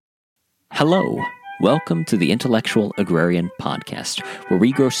Hello. Welcome to the Intellectual Agrarian Podcast, where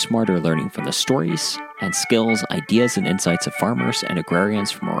we grow smarter learning from the stories and skills, ideas, and insights of farmers and agrarians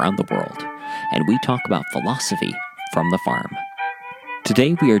from around the world. And we talk about philosophy from the farm.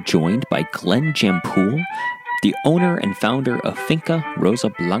 Today we are joined by Glenn Jampol, the owner and founder of Finca, Rosa,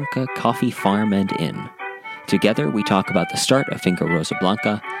 Blanca Coffee Farm and Inn. Together we talk about the start of Finca Rosa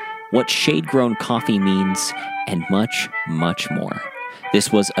Blanca, what shade-grown coffee means, and much, much more. This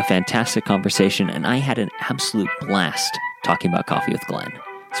was a fantastic conversation, and I had an absolute blast talking about coffee with Glenn.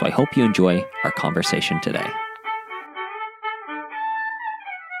 So I hope you enjoy our conversation today.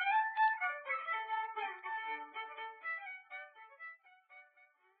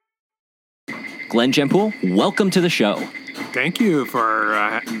 Glenn Jampol, welcome to the show. Thank you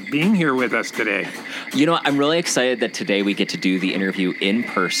for being here with us today. You know, I'm really excited that today we get to do the interview in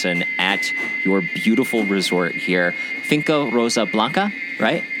person at your beautiful resort here, Finca Rosa Blanca,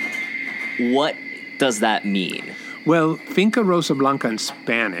 right? What does that mean? Well, Finca Rosa Blanca in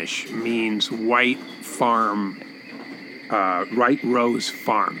Spanish means white rose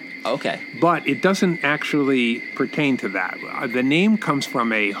farm. Okay. But it doesn't actually pertain to that. The name comes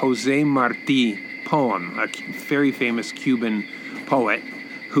from a Jose Marti poem, a very famous Cuban poet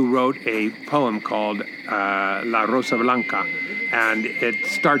who wrote a poem called La Rosa Blanca. And it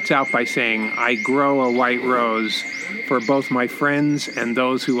starts out by saying, I grow a white rose for both my friends and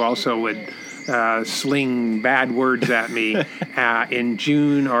those who also would sling bad words at me in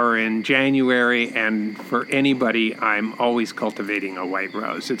June or in January. And for anybody, I'm always cultivating a white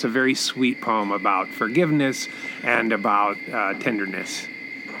rose. It's a very sweet poem about forgiveness and about tenderness.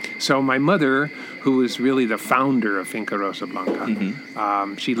 So my mother, who is really the founder of Finca Rosa Blanca,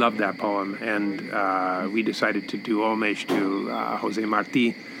 she loved that poem, and we decided to do homage to Jose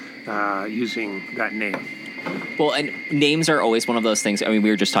Marti using that name. Well, and names are always one of those things. I mean, we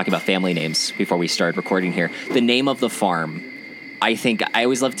were just talking about family names before we started recording here. The name of the farm, I think I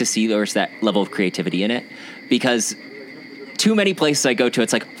always love to see there's that level of creativity in it, because too many places I go to,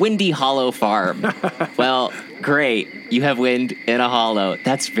 it's like Windy Hollow Farm. Well, great. You have wind in a hollow.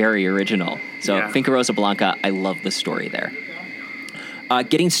 That's very original. So yeah. Finca Rosa Blanca, I love the story there.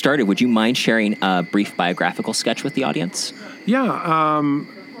 Getting started, would you mind sharing a brief biographical sketch with the audience? Yeah.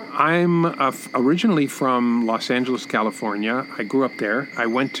 I'm originally from Los Angeles, California. I grew up there. I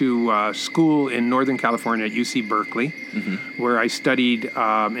went to school in Northern California at UC Berkeley, where I studied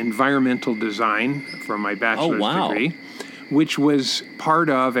environmental design for my bachelor's degree, which was part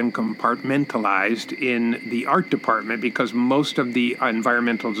of and compartmentalized in the art department because most of the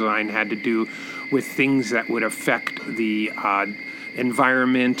environmental design had to do with things that would affect the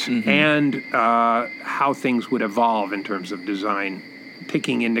environment and how things would evolve in terms of design,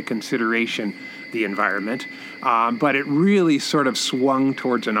 taking into consideration the environment. But it really sort of swung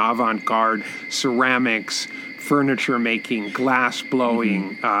towards an avant-garde ceramics, furniture making, glass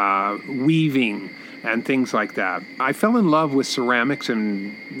blowing, weaving, and things like that. I fell in love with ceramics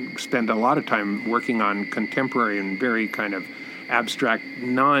and spent a lot of time working on contemporary and very kind of abstract,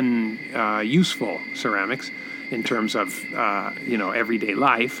 non-useful ceramics in terms of, everyday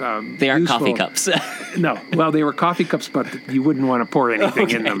life. They aren't coffee cups. No. Well, they were coffee cups, but you wouldn't want to pour anything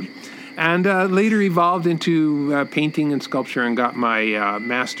in them. And later evolved into painting and sculpture and got my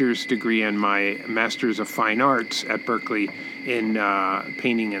master's degree and my master's of fine arts at Berkeley in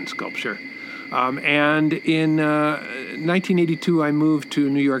painting and sculpture. And in 1982, I moved to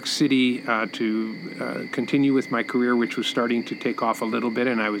New York City to continue with my career, which was starting to take off a little bit,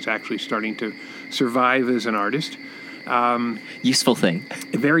 and I was actually starting to survive as an artist. Useful thing.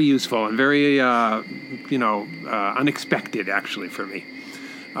 Very useful and very, unexpected, actually, for me.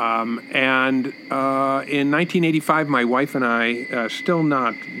 And in 1985, my wife and I, still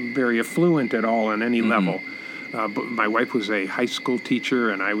not very affluent at all on any level, but my wife was a high school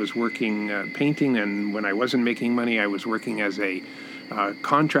teacher, and I was working painting, and when I wasn't making money, I was working as a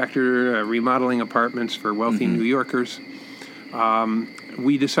contractor, remodeling apartments for wealthy New Yorkers.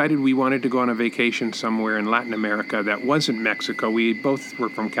 We decided we wanted to go on a vacation somewhere in Latin America that wasn't Mexico. We both were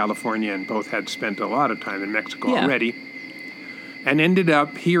from California and both had spent a lot of time in Mexico already, and ended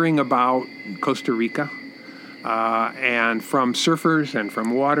up hearing about Costa Rica. And from surfers and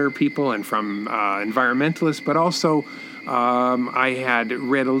from water people and from environmentalists, but also I had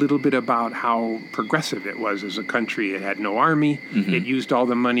read a little bit about how progressive it was as a country. It had no army. It used all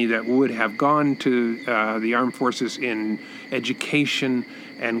the money that would have gone to the armed forces in education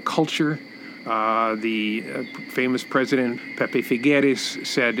and culture. The famous president, Pepe Figueres,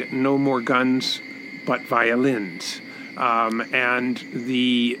 said, no more guns, but violins. And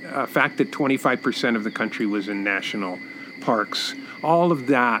the fact that 25% of the country was in national parks, all of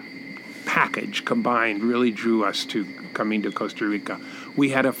that package combined really drew us to coming to Costa Rica. We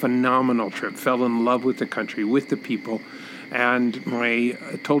had a phenomenal trip, fell in love with the country, with the people, and I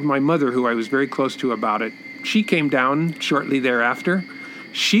told my mother, who I was very close to, about it. She came down shortly thereafter.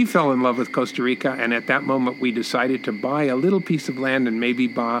 She fell in love with Costa Rica, and at that moment we decided to buy a little piece of land and maybe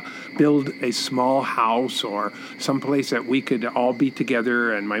build a small house or someplace that we could all be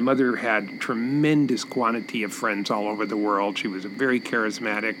together. And my mother had tremendous quantity of friends all over the world. She was a very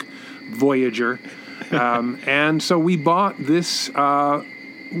charismatic voyager. And so we bought this,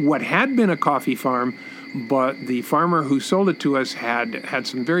 what had been a coffee farm, but the farmer who sold it to us had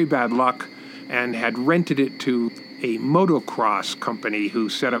some very bad luck and had rented it to a motocross company who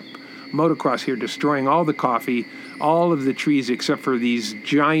set up motocross here, destroying all the coffee, all of the trees except for these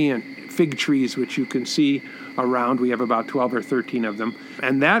giant fig trees, which you can see around. We have about 12 or 13 of them.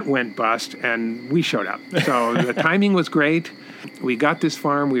 And that went bust, and we showed up. So the timing was great. We got this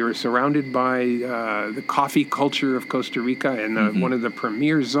farm. We were surrounded by the coffee culture of Costa Rica and one of the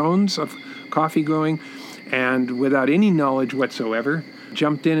premier zones of coffee growing. And without any knowledge whatsoever,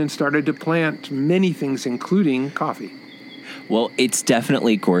 jumped in and started to plant many things, including coffee. Well, it's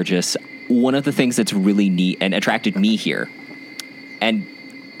definitely gorgeous. One of the things that's really neat and attracted me here, and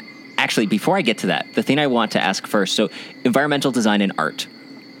actually, before I get to that, the thing I want to ask first, so environmental design and art.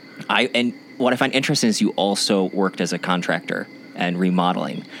 And what I find interesting is you also worked as a contractor and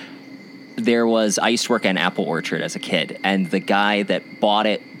remodeling. I used to work at an apple orchard as a kid, and the guy that bought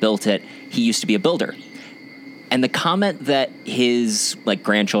it, built it, he used to be a builder. And the comment that his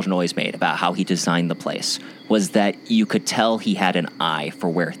grandchildren always made about how he designed the place was that you could tell he had an eye for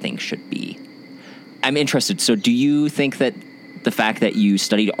where things should be. I'm interested. So do you think that the fact that you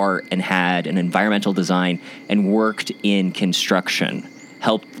studied art and had an environmental design and worked in construction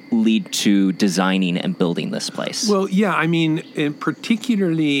helped lead to designing and building this place? Well, yeah, I mean,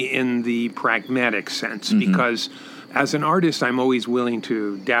 particularly in the pragmatic sense, because as an artist, I'm always willing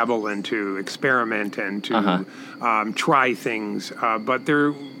to dabble and to experiment and to try things. But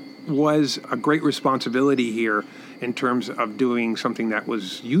there was a great responsibility here in terms of doing something that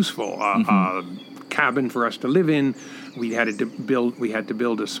was useful. A cabin for us to live in. We had to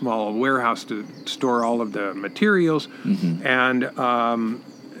build a small warehouse to store all of the materials. And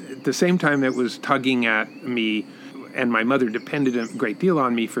at the same time, it was tugging at me, and my mother depended a great deal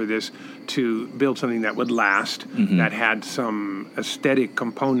on me for this, to build something that would last, that had some aesthetic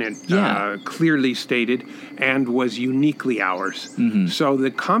component clearly stated and was uniquely ours. So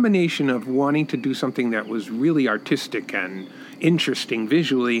the combination of wanting to do something that was really artistic and interesting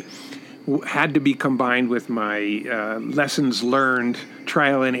visually had to be combined with my lessons learned,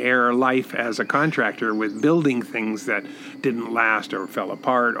 trial and error life as a contractor, with building things that didn't last or fell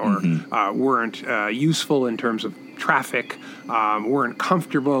apart or weren't useful in terms of traffic, weren't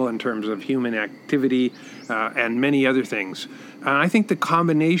comfortable in terms of human activity, and many other things. And I think the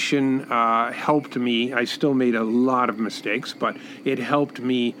combination helped me. I still made a lot of mistakes, but it helped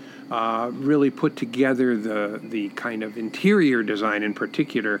me really put together the kind of interior design in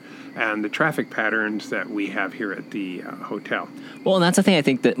particular and the traffic patterns that we have here at the hotel. Well, and that's the thing I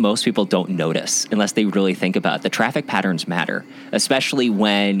think that most people don't notice unless they really think about it. The traffic patterns matter, especially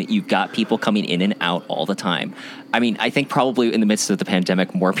when you've got people coming in and out all the time. I mean, I think probably in the midst of the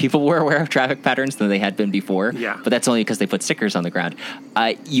pandemic, more people were aware of traffic patterns than they had been before. Yeah. But that's only because they put stickers on the ground.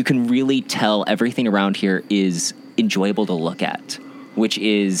 You can really tell everything around here is enjoyable to look at, which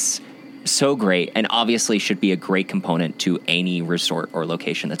is so great, and obviously should be a great component to any resort or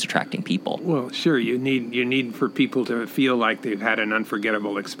location that's attracting people. Well, sure, you need for people to feel like they've had an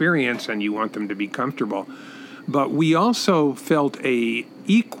unforgettable experience, and you want them to be comfortable. But we also felt a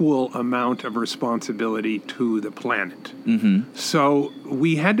equal amount of responsibility to the planet. So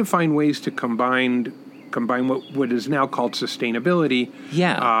we had to find ways to combine what is now called sustainability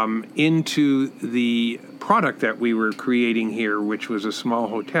into the product that we were creating here, which was a small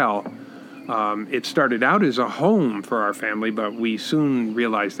hotel. It started out as a home for our family, but we soon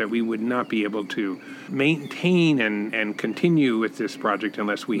realized that we would not be able to maintain and continue with this project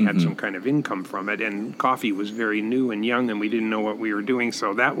unless we had some kind of income from it. And coffee was very new and young, and we didn't know what we were doing,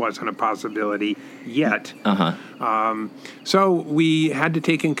 so that wasn't a possibility yet. So we had to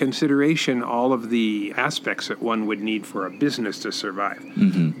take in consideration all of the aspects that one would need for a business to survive.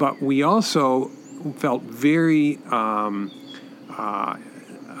 But we also felt very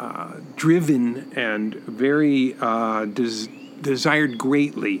driven and very desired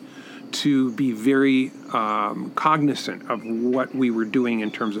greatly to be very cognizant of what we were doing in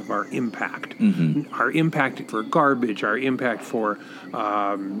terms of our impact. Our impact for garbage, our impact for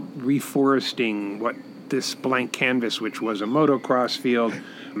reforesting what this blank canvas, which was a motocross field,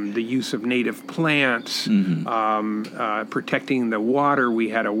 the use of native plants, protecting the water. We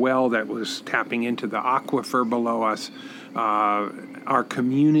had a well that was tapping into the aquifer below us. Our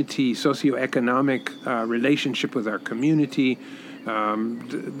community, socioeconomic relationship with our community,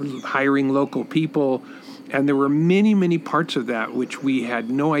 hiring local people. And there were many, many parts of that which we had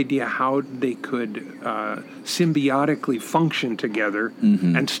no idea how they could symbiotically function together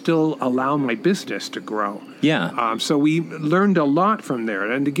and still allow my business to grow. Yeah. So we learned a lot from there.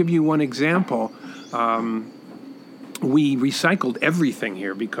 And to give you one example, we recycled everything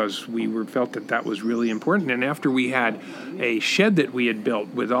here because we felt that was really important. And after we had a shed that we had built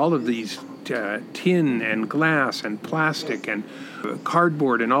with all of these tin and glass and plastic and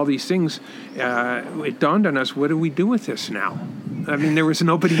cardboard and all these things, it dawned on us, what do we do with this now? I mean, there was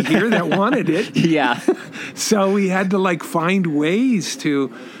nobody here that wanted it. Yeah. So we had to find ways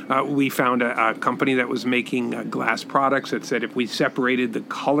to, we found a company that was making glass products that said if we separated the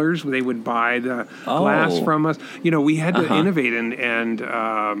colors, they would buy the glass from us. We had to innovate, and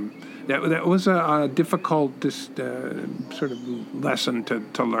that was a difficult sort of lesson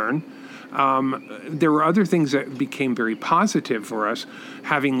to learn. There were other things that became very positive for us.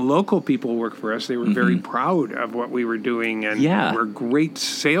 Having local people work for us, they were very proud of what we were doing, and were great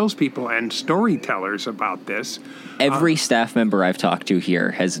salespeople and storytellers about this. Every staff member I've talked to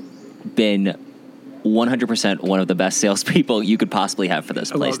here has been 100% one of the best salespeople you could possibly have for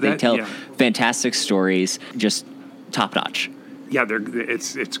this place. They tell fantastic stories, just top notch. Yeah,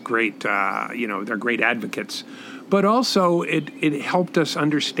 it's great. They're great advocates. But also, it helped us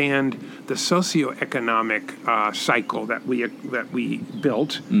understand the socioeconomic cycle that we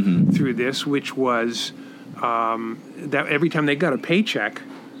built through this, which was that every time they got a paycheck,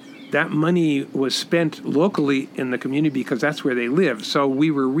 that money was spent locally in the community because that's where they live. So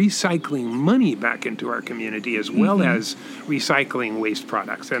we were recycling money back into our community as well as recycling waste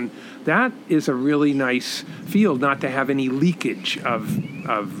products. And that is a really nice field, not to have any leakage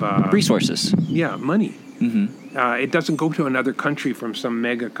of resources. Yeah, money. It doesn't go to another country from some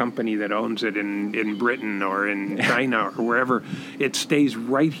mega company that owns it in Britain or in China or wherever. It stays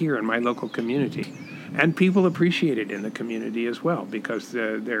right here in my local community. And people appreciate it in the community as well because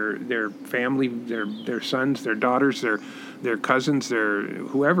their family, their sons, their daughters, their cousins, their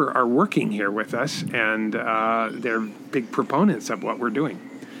whoever are working here with us, and they're big proponents of what we're doing.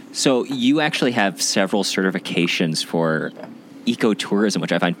 So you actually have several certifications for ecotourism,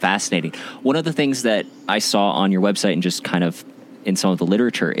 which I find fascinating. One of the things that I saw on your website and just kind of in some of the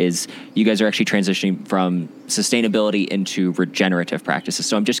literature is you guys are actually transitioning from sustainability into regenerative practices.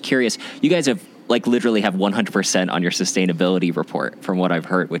 So I'm just curious, you guys have literally have 100% on your sustainability report from what I've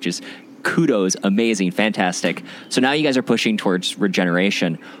heard, which is kudos, amazing, fantastic. So now you guys are pushing towards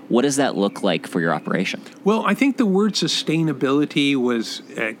regeneration. What does that look like for your operation? Well, I think the word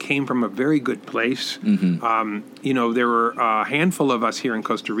sustainability came from a very good place. There were a handful of us here in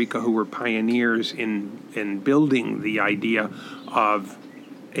Costa Rica who were pioneers in building the idea of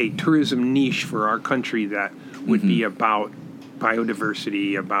a tourism niche for our country that would be about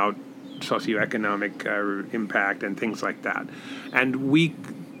biodiversity, about socioeconomic impact and things like that. And we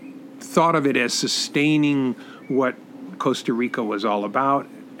thought of it as sustaining what Costa Rica was all about.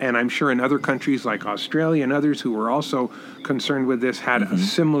 And I'm sure in other countries like Australia and others who were also concerned with this had a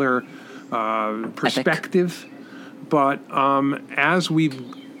similar perspective. But as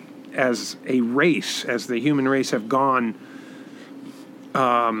a race, as the human race have gone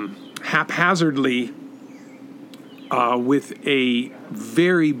haphazardly with a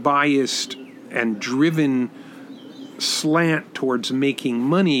very biased and driven slant towards making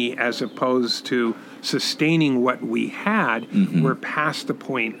money as opposed to sustaining what we had, we're past the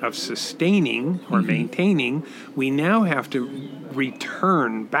point of sustaining or maintaining. We now have to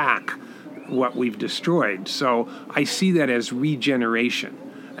return back what we've destroyed. So I see that as regeneration.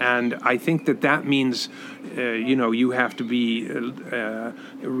 And I think that means, you have to be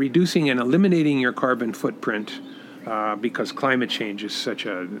reducing and eliminating your carbon footprint because climate change is such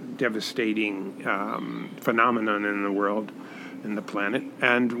a devastating phenomenon in the world, in the planet.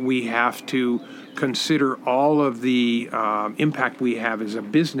 And we have to consider all of the impact we have as a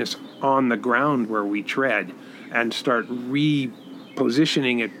business on the ground where we tread and start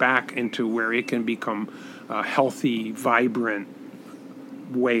repositioning it back into where it can become a healthy, vibrant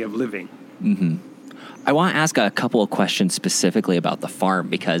way of living. I want to ask a couple of questions specifically about the farm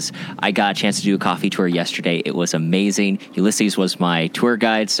because I got a chance to do a coffee tour yesterday. It was amazing. Ulysses was my tour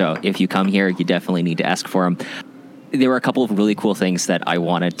guide, so if you come here, you definitely need to ask for him. There were a couple of really cool things that I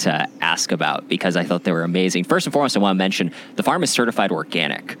wanted to ask about because I thought they were amazing. First and foremost, I want to mention the farm is certified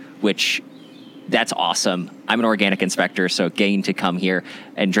organic, which That's awesome. I'm an organic inspector, so getting to come here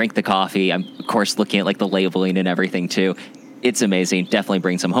and drink the coffee, I'm, of course, looking at like the labeling and everything too. It's amazing. Definitely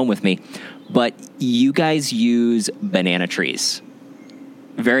bring some home with me. But you guys use banana trees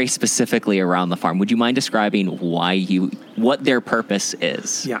very specifically around the farm. Would you mind describing what their purpose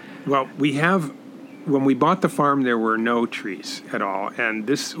is? Yeah. Well, when we bought the farm, there were no trees at all. And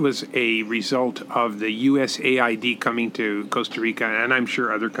this was a result of the USAID coming to Costa Rica, and I'm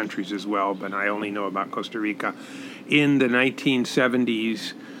sure other countries as well, but I only know about Costa Rica, in the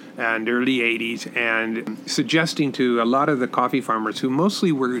 1970s and early 80s, and suggesting to a lot of the coffee farmers, who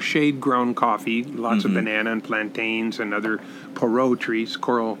mostly were shade-grown coffee, lots of banana and plantains and other coral trees,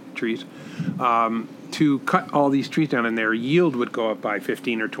 to cut all these trees down, and their yield would go up by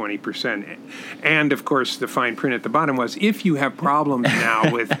 15 or 20%. And, of course, the fine print at the bottom was, if you have problems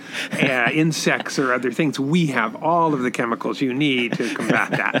now with insects or other things, we have all of the chemicals you need to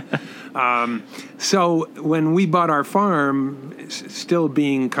combat that. So when we bought our farm, still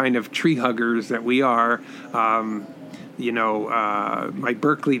being kind of tree huggers that we are, my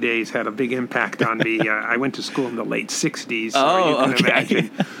Berkeley days had a big impact on me. I went to school in the late 60s, so you can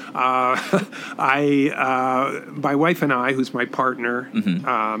imagine. My wife and I, who's my partner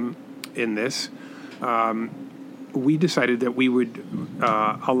in this, we decided that we would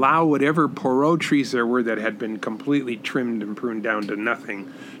allow whatever Poirot trees there were that had been completely trimmed and pruned down to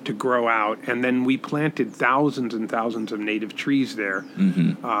nothing to grow out. And then we planted thousands and thousands of native trees there.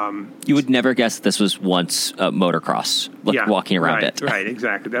 You would never guess this was once motocross, walking around it. Right,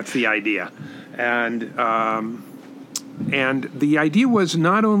 exactly. That's the idea. And the idea was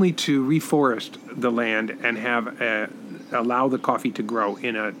not only to reforest the land and allow the coffee to grow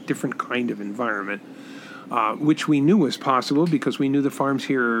in a different kind of environment, which we knew was possible because we knew the farms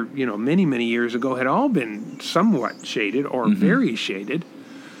here, many, many years ago had all been somewhat shaded or very shaded,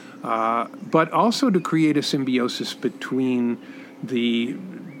 but also to create a symbiosis between the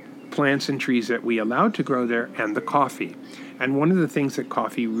plants and trees that we allowed to grow there and the coffee. And one of the things that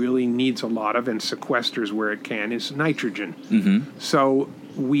coffee really needs a lot of and sequesters where it can is nitrogen. So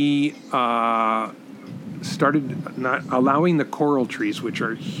we started not allowing the coral trees, which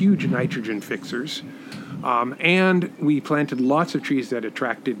are huge nitrogen fixers, and we planted lots of trees that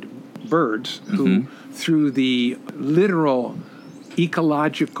attracted birds who, through the literal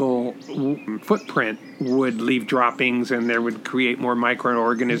ecological footprint, would leave droppings, and there would create more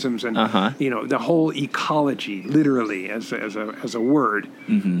microorganisms, and the whole ecology, literally as a word,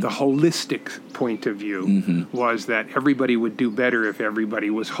 the holistic point of view was that everybody would do better if everybody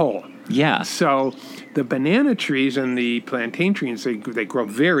was whole. Yeah. So the banana trees and the plantain trees, they grow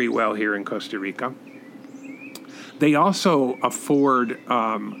very well here in Costa Rica. They also afford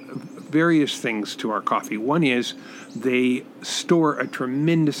various things to our coffee. One is they store a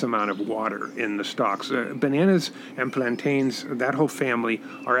tremendous amount of water in the stalks. Bananas and plantains, that whole family,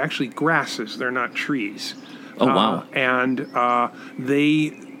 are actually grasses. They're not trees. Oh, wow. And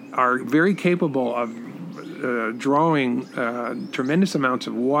they are very capable of drawing tremendous amounts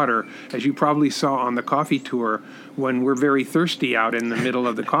of water, as you probably saw on the coffee tour. When we're very thirsty out in the middle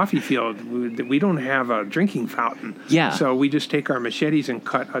of the coffee field, we don't have a drinking fountain. Yeah. So we just take our machetes and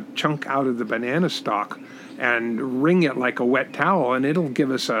cut a chunk out of the banana stalk and wring it like a wet towel, and it'll give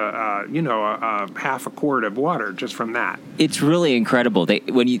us a half a quart of water just from that. It's really incredible.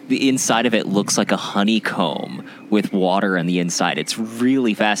 The inside of it looks like a honeycomb with water on the inside. It's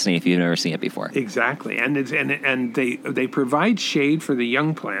really fascinating if you've never seen it before. Exactly, and they provide shade for the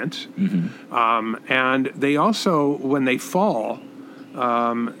young plants, and they also, when they fall,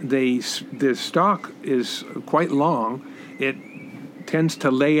 the stalk is quite long. It tends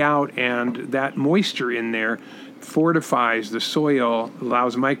to lay out, and that moisture in there fortifies the soil,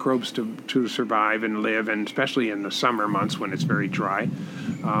 allows microbes to survive and live, and especially in the summer months when it's very dry.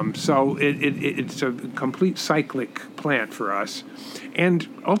 So it's a complete cyclic plant for us. And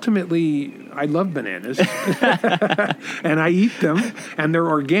ultimately, I love bananas, and I eat them, and they're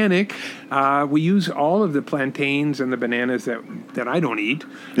organic. We use all of the plantains and the bananas that I don't eat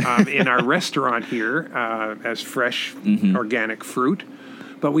in our restaurant here as fresh organic fruit.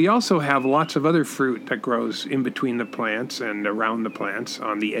 But we also have lots of other fruit that grows in between the plants and around the plants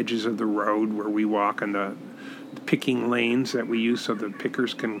on the edges of the road where we walk, and the picking lanes that we use so the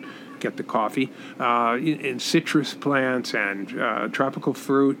pickers can get the coffee, in citrus plants and tropical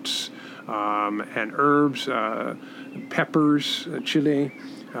fruits and herbs, peppers, chili,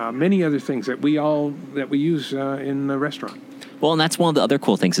 many other things that we use in the restaurant. Well, and that's one of the other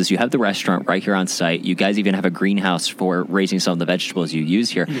cool things is you have the restaurant right here on site. You guys even have a greenhouse for raising some of the vegetables you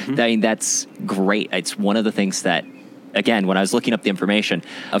use here. I mean, that's great. It's one of the things that again, when I was looking up the information,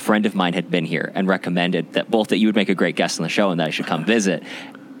 a friend of mine had been here and recommended that both that you would make a great guest on the show and that I should come visit.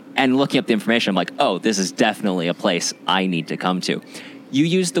 And looking up the information, I'm like, oh, this is definitely a place I need to come to. You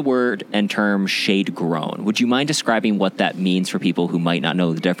used the word and term shade grown. Would you mind describing what that means for people who might not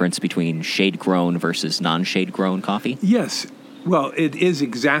know the difference between shade grown versus non-shade grown coffee? Yes. Well, it is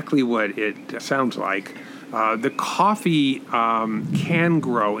exactly what it sounds like. The coffee can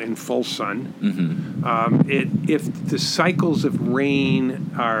grow in full sun. If the cycles of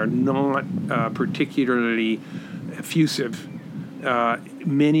rain are not particularly effusive,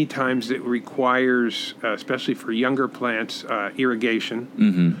 many times it requires, especially for younger plants,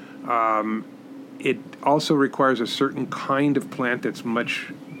 irrigation. It also requires a certain kind of plant that's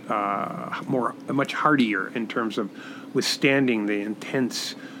much hardier in terms of withstanding the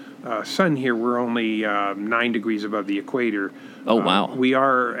intense sun. Here we're only 9 degrees above the equator. Oh, wow. We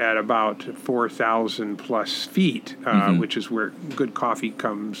are at about 4,000 plus feet, which is where good coffee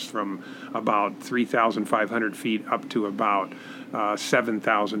comes from, about 3,500 feet up to about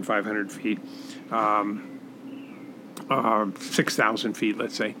 7,500 feet, 6,000 feet,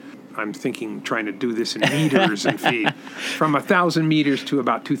 let's say. I'm trying to do this in meters and feet. From 1,000 meters to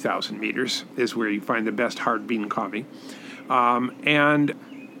about 2,000 meters is where you find the best hard bean coffee. And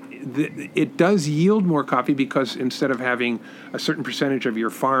it does yield more coffee because instead of having a certain percentage of your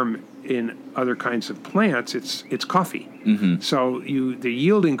farm in other kinds of plants, it's coffee. So the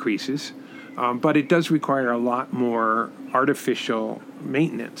yield increases, but it does require a lot more artificial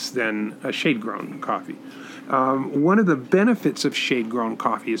maintenance than a shade-grown coffee. One of the benefits of shade-grown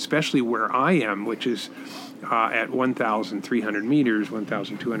coffee, especially where I am, which is at 1,300 meters,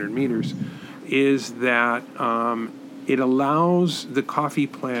 1,200 meters, is that it allows the coffee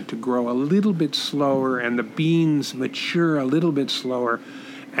plant to grow a little bit slower and the beans mature a little bit slower.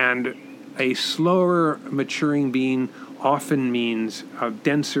 And a slower maturing bean often means a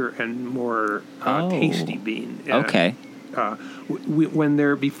denser and more tasty bean. Okay.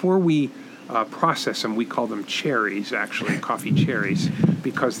 Before we process them, we call them cherries, actually, coffee cherries,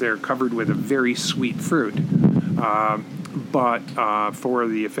 because they're covered with a very sweet fruit. But for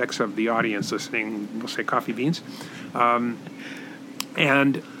the effects of the audience listening, we'll say coffee beans.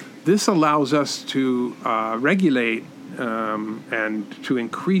 And this allows us to regulate and to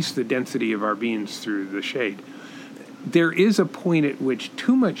increase the density of our beans through the shade. There is a point at which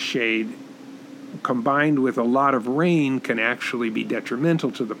too much shade combined with a lot of rain can actually be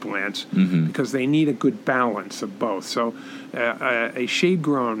detrimental to the plants because they need a good balance of both. So a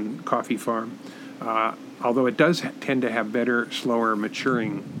shade-grown coffee farm, although it does tend to have better, slower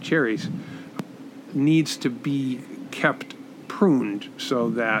maturing cherries, needs to be kept pruned so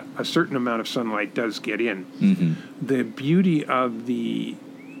that a certain amount of sunlight does get in. The beauty of the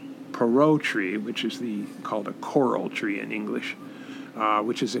Perot tree, which is called a coral tree in English,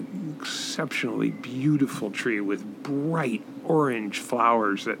 which is an exceptionally beautiful tree with bright orange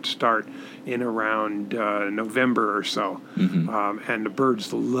flowers that start in around November or so. And the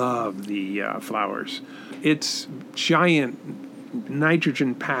birds love the flowers. It's giant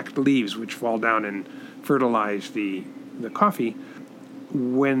nitrogen-packed leaves which fall down and fertilize the coffee.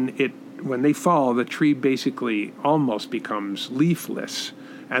 When they fall, the tree basically almost becomes leafless.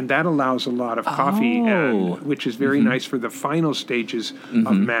 And that allows a lot of coffee, which is very nice for the final stages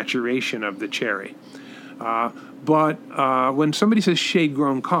of maturation of the cherry. But when somebody says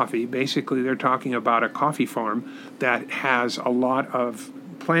shade-grown coffee, basically they're talking about a coffee farm that has a lot of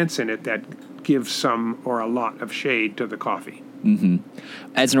plants in it that give some or a lot of shade to the coffee.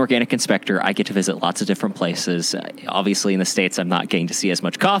 As an organic inspector, I get to visit lots of different places. Obviously, in the States, I'm not getting to see as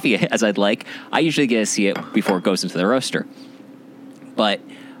much coffee as I'd like. I usually get to see it before it goes into the roaster. But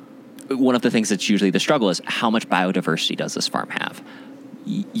one of the things that's usually the struggle is how much biodiversity does this farm have?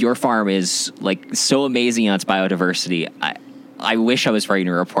 Your farm is like so amazing on its biodiversity. I wish I was writing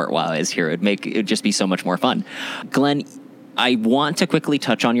a report while I was here. It'd just be so much more fun. Glenn, I want to quickly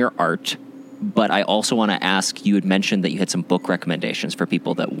touch on your art, but I also want to ask, you had mentioned that you had some book recommendations for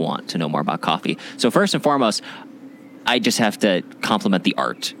people that want to know more about coffee. So first and foremost, I just have to compliment the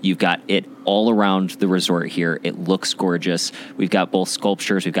art. You've got it all around the resort here. It looks gorgeous. We've got both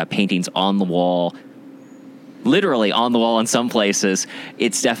sculptures. We've got paintings on the wall, literally on the wall in some places.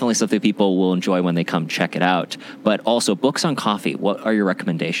 It's definitely something people will enjoy when they come check it out. But also books on coffee. What are your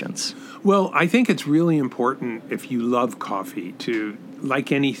recommendations? Well, I think it's really important if you love coffee to,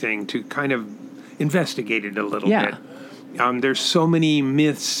 like anything, to kind of investigate it a little bit. There's so many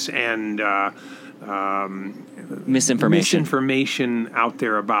myths and misinformation out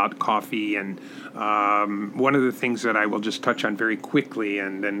there about coffee. And one of the things that I will just touch on very quickly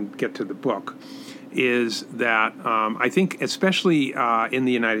and then get to the book is that I think, especially in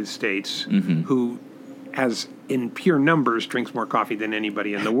the United States, who has in pure numbers drinks more coffee than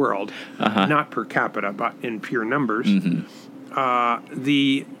anybody in the world, not per capita, but in pure numbers,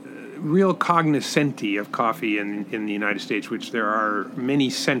 the real cognoscenti of coffee in the United States, which there are many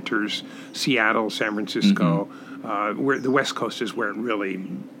centers, Seattle, San Francisco, where the West Coast is where it really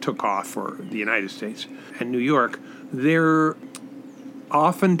took off for the United States, and New York, they're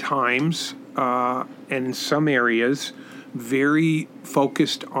oftentimes, and in some areas, very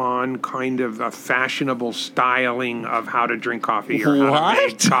focused on kind of a fashionable styling of how to drink coffee or how to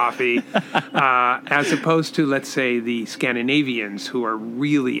make coffee, as opposed to, let's say, the Scandinavians, who are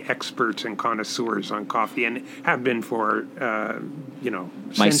really experts and connoisseurs on coffee and have been for, My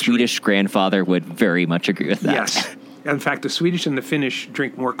centuries. Swedish grandfather would very much agree with that. Yes. In fact, the Swedish and the Finnish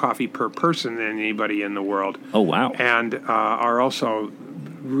drink more coffee per person than anybody in the world. Oh, wow. And are also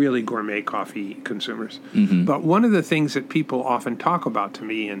really gourmet coffee consumers. But one of the things that people often talk about to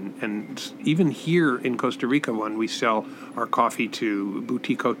me, and even here in Costa Rica, when we sell our coffee to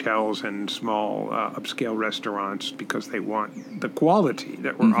boutique hotels and small upscale restaurants because they want the quality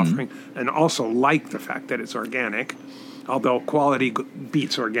that we're offering, and also like the fact that it's organic, although quality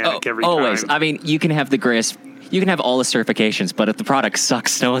beats organic every time. Always. I mean, you can have the greatest... You can have all the certifications, but if the product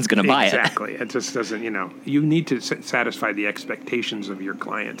sucks, no one's going to buy it. Exactly. It just doesn't, you need to satisfy the expectations of your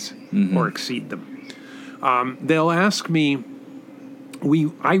clients or exceed them. They'll ask me,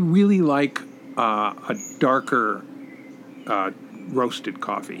 I really like a darker roasted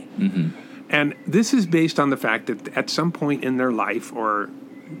coffee. And this is based on the fact that at some point in their life, or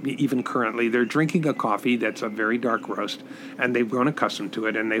even currently, they're drinking a coffee that's a very dark roast, and they've grown accustomed to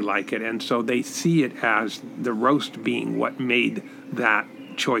it, and they like it, and so they see it as the roast being what made that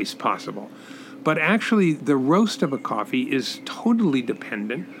choice possible. But actually, the roast of a coffee is totally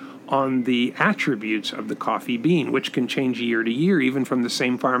dependent on the attributes of the coffee bean, which can change year to year, even from the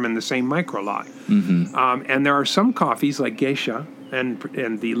same farm and the same micro lot. And there are some coffees like Geisha,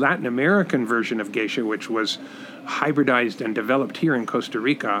 and the Latin American version of Geisha, which was hybridized and developed here in Costa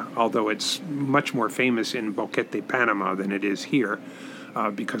Rica, although it's much more famous in Boquete, Panama than it is here,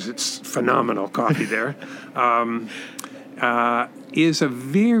 because it's phenomenal coffee there, is a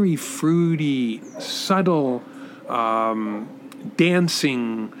very fruity, subtle,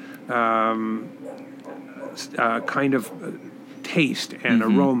 dancing kind of taste and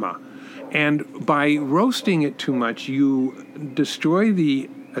aroma. And by roasting it too much, you destroy the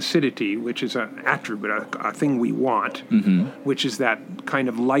acidity, which is an attribute, a thing we want, which is that kind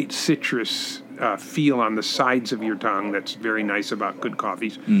of light citrus feel on the sides of your tongue that's very nice about good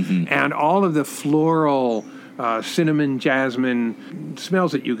coffees. And all of the floral, cinnamon, jasmine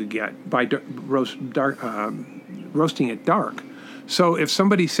smells that you could get by roasting it dark. So if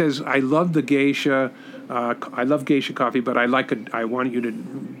somebody says, I love the geisha, I love geisha coffee, but I want you to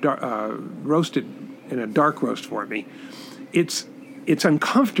roast it in a dark roast for me, it's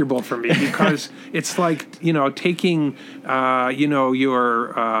uncomfortable for me because it's like, taking,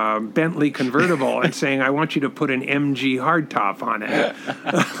 your Bentley convertible and saying, I want you to put an MG hardtop on it.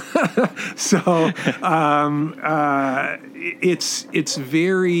 So it's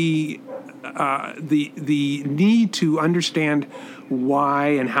very, the need to understand why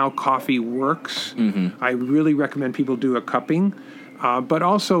and how coffee works. I really recommend people do a cupping, but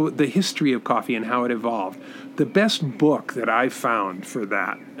also the history of coffee and how it evolved. The best book that I've found for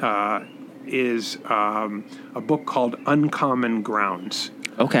that is a book called Uncommon Grounds.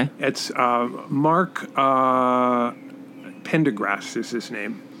 Okay. It's Mark Pendergrass is his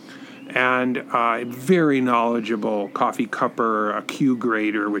name. And a very knowledgeable coffee cupper, a Q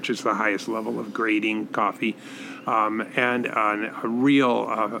grader, which is the highest level of grading coffee, and a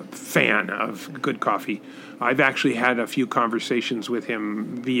real fan of good coffee. I've actually had a few conversations with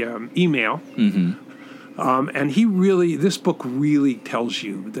him via email. And this book really tells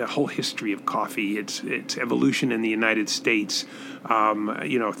you the whole history of coffee, its evolution in the United States,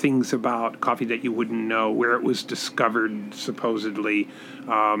 things about coffee that you wouldn't know, where it was discovered, supposedly.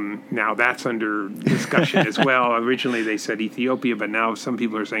 Now that's under discussion as well. Originally they said Ethiopia, but now some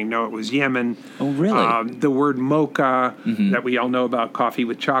people are saying, no, it was Yemen. Oh, really? The word mocha that we all know about coffee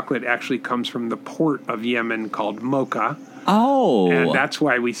with chocolate actually comes from the port of Yemen called Mocha. Oh. And that's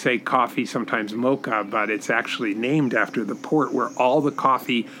why we say coffee sometimes mocha, but it's actually named after the port where all the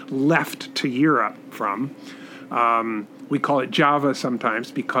coffee left to Europe from. We call it Java sometimes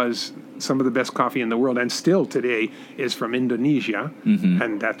because some of the best coffee in the world, and still today, is from Indonesia.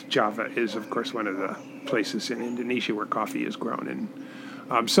 And that Java is, of course, one of the places in Indonesia where coffee is grown. And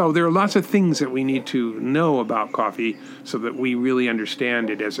So there are lots of things that we need to know about coffee so that we really understand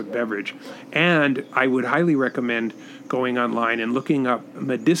it as a beverage. And I would highly recommend going online and looking up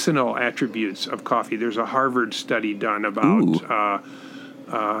medicinal attributes of coffee. There's a Harvard study done about,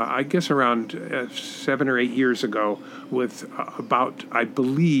 I guess around 7 or 8 years ago with about, I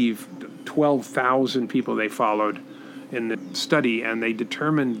believe, 12,000 people they followed in the study, and they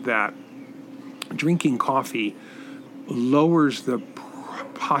determined that drinking coffee lowers the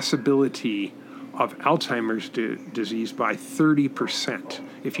possibility of Alzheimer's disease by 30%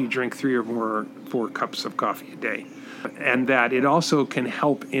 if you drink 3 or 4 cups of coffee a day. And that it also can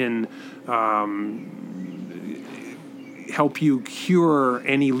help in help you cure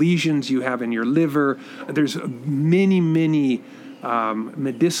any lesions you have in your liver. There's many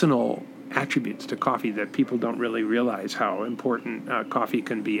medicinal attributes to coffee that people don't really realize how important coffee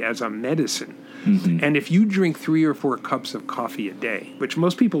can be as a medicine. And if you drink 3 or 4 cups of coffee a day, which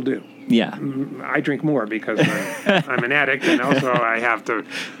most people do. Yeah. I drink more because I'm an addict, and also I have to,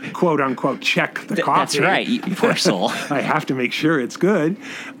 quote unquote, check the coffee. That's right, you poor soul. I have to make sure it's good.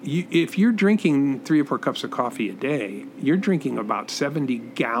 If you're drinking 3 or 4 cups of coffee a day, you're drinking about 70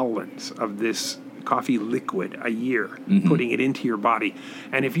 gallons of this coffee liquid a year, putting it into your body.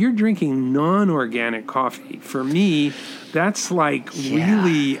 And if you're drinking non-organic coffee, for me, that's like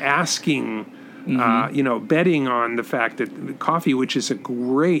really asking, betting on the fact that coffee, which is a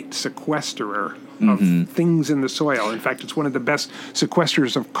great sequesterer of things in the soil. In fact, it's one of the best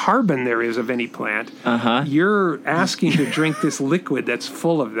sequesters of carbon there is of any plant. You're asking to drink this liquid that's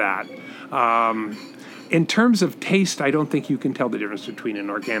full of that. In terms of taste, I don't think you can tell the difference between an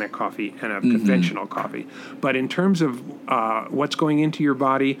organic coffee and a conventional coffee. But in terms of what's going into your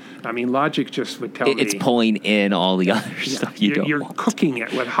body, I mean, logic just would tell me... It's pulling in all the other stuff you don't You're want. cooking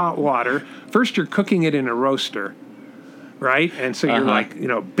it with hot water. First, you're cooking it in a roaster, right? And so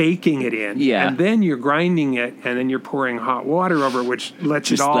you're baking it in. Yeah. And then you're grinding it, and then you're pouring hot water over, which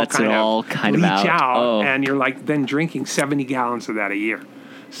lets it all kind of leach out. Oh. And you're then drinking 70 gallons of that a year.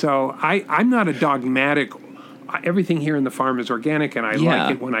 So I'm not a dogmatic. Everything here in the farm is organic, and I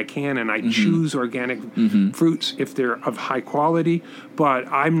like it when I can, and I choose organic fruits if they're of high quality. But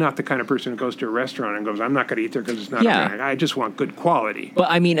I'm not the kind of person who goes to a restaurant and goes, I'm not going to eat there because it's not organic. I just want good quality.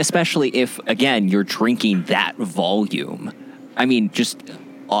 But I mean, especially if, again, you're drinking that volume. I mean, just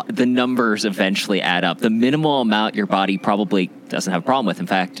the numbers eventually add up. The minimal amount your body probably doesn't have a problem with. In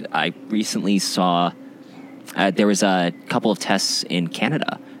fact, I recently saw... there was a couple of tests in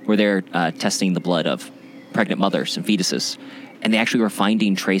Canada where they're testing the blood of pregnant mothers and fetuses, and they actually were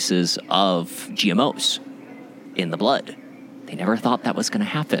finding traces of GMOs in the blood. They never thought that was going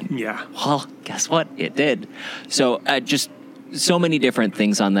to happen. Yeah. Well, guess what? It did. So just so many different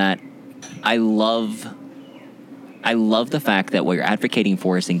things on that. I love the fact that what you're advocating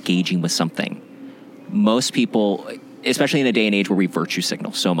for is engaging with something. Most people... especially in a day and age where we virtue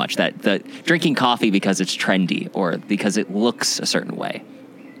signal so much, that the drinking coffee because it's trendy or because it looks a certain way.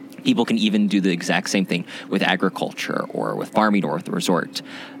 People can even do the exact same thing with agriculture or with farming or with the resort.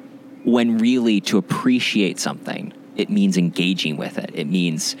 When really to appreciate something, it means engaging with it. It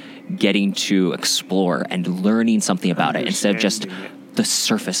means getting to explore and learning something about it instead of just the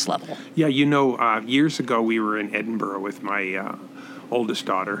surface level. Yeah, years ago we were in Edinburgh with my oldest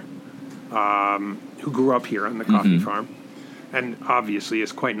daughter, who grew up here on the coffee farm, and obviously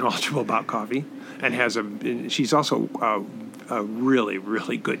is quite knowledgeable about coffee, and she's also a really,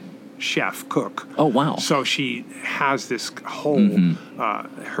 really good chef, cook. Oh, wow. So she has this whole,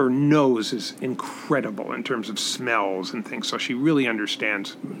 her nose is incredible in terms of smells and things, so she really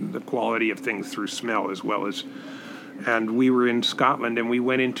understands the quality of things through smell as well as, and we were in Scotland, and we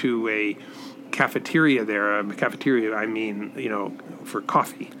went into a cafeteria there. Cafeteria, I mean, for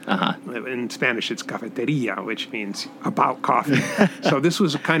coffee. In Spanish, it's cafeteria, which means about coffee. So this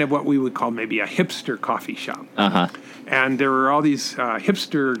was kind of what we would call maybe a hipster coffee shop. And there were all these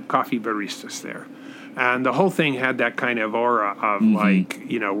hipster coffee baristas there. And the whole thing had that kind of aura of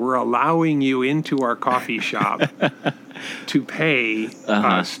we're allowing you into our coffee shop to pay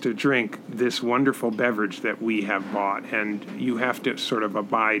us to drink this wonderful beverage that we have bought. And you have to sort of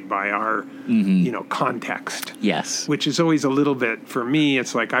abide by our, context. Yes. Which is always a little bit, for me,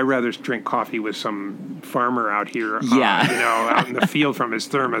 it's like I'd rather drink coffee with some farmer out here, out in the field from his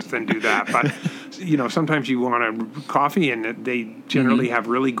thermos than do that. But, sometimes you want a coffee, and they generally have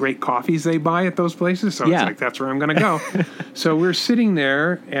really great coffees they buy at those places. So it's like, that's where I'm going to go. So we're sitting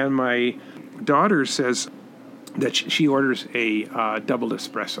there, and my daughter says that she orders a double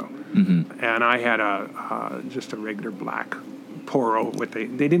espresso. And I had just a regular black pour over.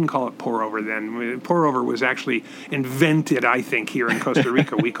 They didn't call it pour over then. Pour over was actually invented, I think, here in Costa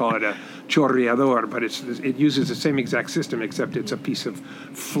Rica. We call it a chorreador, but it uses the same exact system, except it's a piece of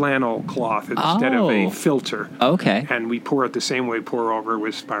flannel cloth instead of a filter. Okay. And we pour it the same way pour over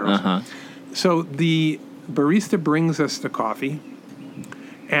with spirals. So the barista brings us the coffee,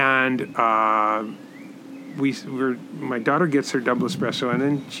 and my daughter gets her double espresso, and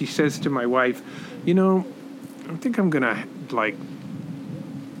then she says to my wife, I think I'm going to,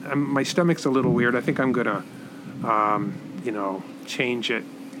 my stomach's a little weird. I think I'm going to, change it,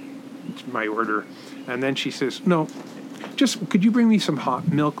 my order. And then she says, no, just could you bring me some hot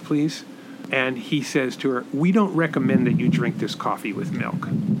milk, please? And he says to her, we don't recommend that you drink this coffee with milk.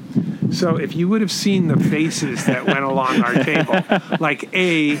 So if you would have seen the faces that went along our table, like,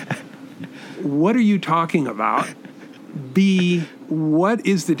 A, what are you talking about? B, what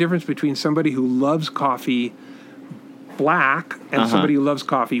is the difference between somebody who loves coffee black and somebody who loves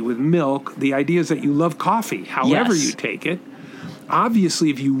coffee with milk? The idea is that you love coffee, however you take it. Obviously,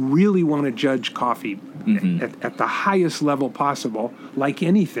 if you really want to judge coffee at the highest level possible, like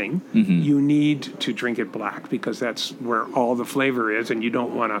anything, you need to drink it black because that's where all the flavor is, and you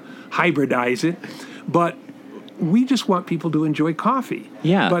don't want to hybridize it. But we just want people to enjoy coffee.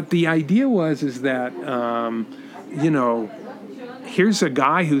 Yeah. But the idea is that, here's a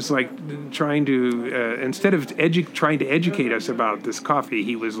guy who's trying to, instead of trying to educate us about this coffee,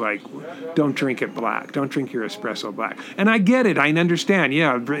 he was like, don't drink it black. Don't drink your espresso black. And I get it. I understand.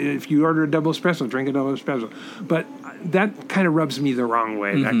 Yeah, if you order a double espresso, drink a double espresso. But that kind of rubs me the wrong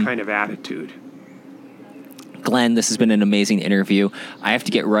way, that kind of attitude. Glenn, this has been an amazing interview. I have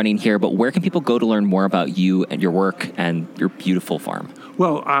to get running here, but where can people go to learn more about you and your work and your beautiful farm?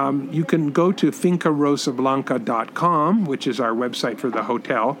 Well, you can go to fincarosablanca.com, which is our website for the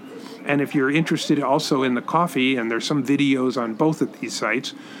hotel. And if you're interested also in the coffee, and there's some videos on both of these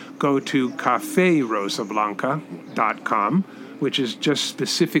sites, go to caferosablanca.com, which is just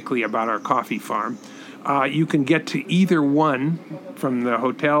specifically about our coffee farm. You can get to either one, from the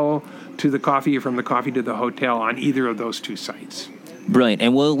hotel to the coffee or from the coffee to the hotel, on either of those two sites. Brilliant.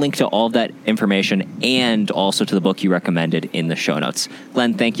 And we'll link to all of that information and also to the book you recommended in the show notes.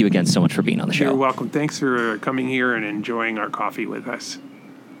 Glenn, thank you again so much for being on the show. You're welcome. Thanks for coming here and enjoying our coffee with us.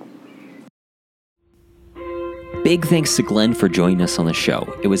 Big thanks to Glenn for joining us on the show.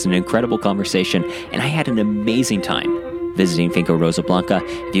 It was an incredible conversation, and I had an amazing time visiting Finca Rosa Blanca.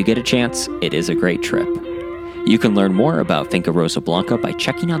 If you get a chance, it is a great trip. You can learn more about Finca Rosa Blanca by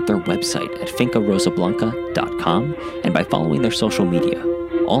checking out their website at fincarosablanca.com and by following their social media,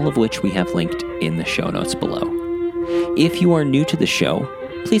 all of which we have linked in the show notes below. If you are new to the show,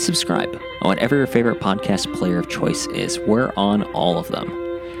 please subscribe on whatever your favorite podcast player of choice is. We're on all of them.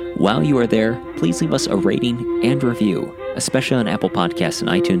 While you are there, please leave us a rating and review, especially on Apple Podcasts and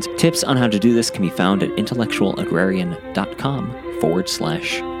iTunes. Tips on how to do this can be found at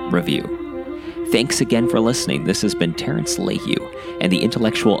intellectualagrarian.com/review. Thanks again for listening. This has been Terrence Lehue and the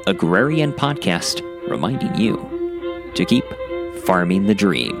Intellectual Agrarian Podcast, reminding you to keep farming the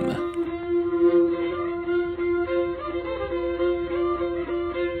dream.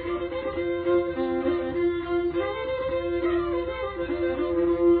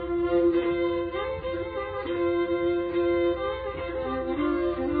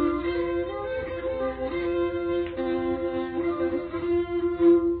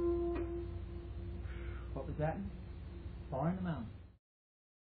 What was that? Far in the mountains.